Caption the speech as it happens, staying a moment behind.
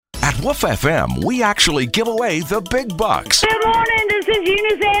At Woof FM, we actually give away the big bucks. Good morning, this is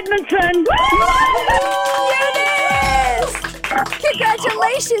Eunice Edmondson. Eunice!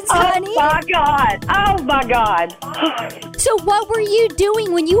 Congratulations, honey. Oh, my God. So what were you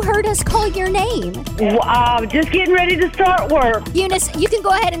doing when you heard us call your name? Just getting ready to start work. Eunice, you can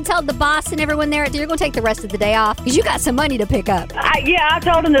go ahead and tell the boss and everyone there you're going to take the rest of the day off because you got some money to pick up. I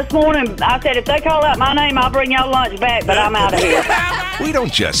told them this morning, I said, if they call out my name, I'll bring y'all lunch back, but I'm out of here. We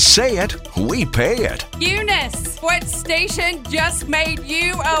don't just say it, we pay it. Eunice, what station just made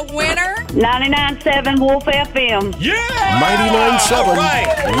you a winner? 99.7 Wolf FM. Yeah! 99.7 All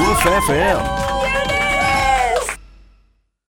right. Woof FM.